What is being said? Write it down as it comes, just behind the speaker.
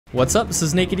What's up, this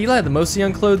is Nak3d Eli, the mostly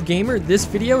unclothed gamer. This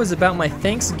video is about my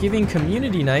Thanksgiving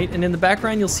community night, and in the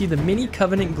background you'll see the mini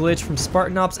covenant glitch from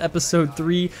Spartan Ops episode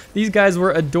 3. These guys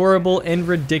were adorable and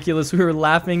ridiculous. We were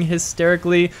laughing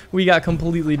hysterically. We got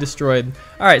completely destroyed.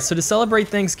 Alright, so to celebrate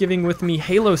Thanksgiving with me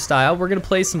Halo style, we're going to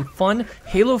play some fun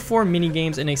Halo 4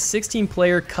 minigames in a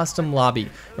 16-player custom lobby.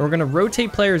 And we're going to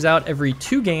rotate players out every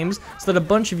 2 games so that a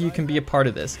bunch of you can be a part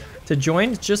of this. To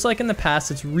join, just like in the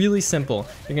past, it's really simple.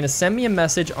 You're going to send me a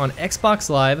message on Xbox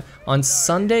Live on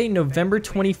Sunday, November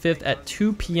 25th at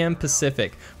 2 p.m.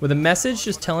 Pacific with a message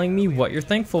just telling me what you're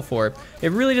thankful for.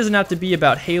 It really doesn't have to be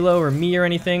about Halo or me or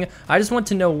anything. I just want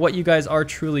to know what you guys are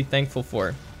truly thankful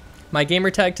for. My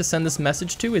gamer tag to send this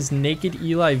message to is Nak3d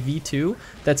Eli V2.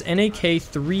 That's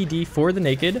Nak3d for the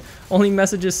naked. Only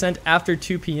messages sent after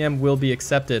 2 p.m. will be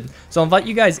accepted. So I'll invite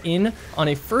you guys in on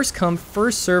a first come,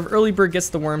 first serve, early bird gets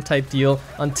the worm type deal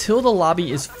until the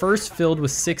lobby is first filled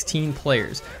with 16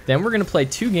 players. Then we're going to play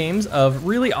 2 games of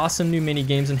really awesome new mini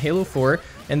games in Halo 4.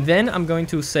 And then I'm going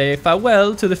to say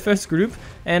farewell to the first group,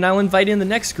 and I'll invite in the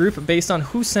next group based on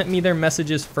who sent me their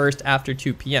messages first after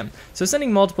 2 p.m. So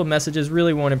sending multiple messages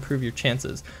really won't improve your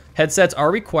chances. Headsets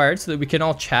are required so that we can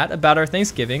all chat about our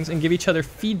Thanksgivings and give each other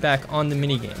feedback on the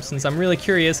minigames, since I'm really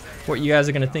curious what you guys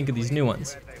are going to think of these new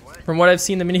ones. From what I've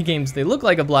seen the minigames, they look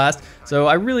like a blast, so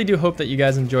I really do hope that you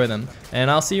guys enjoy them.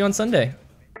 And I'll see you on Sunday.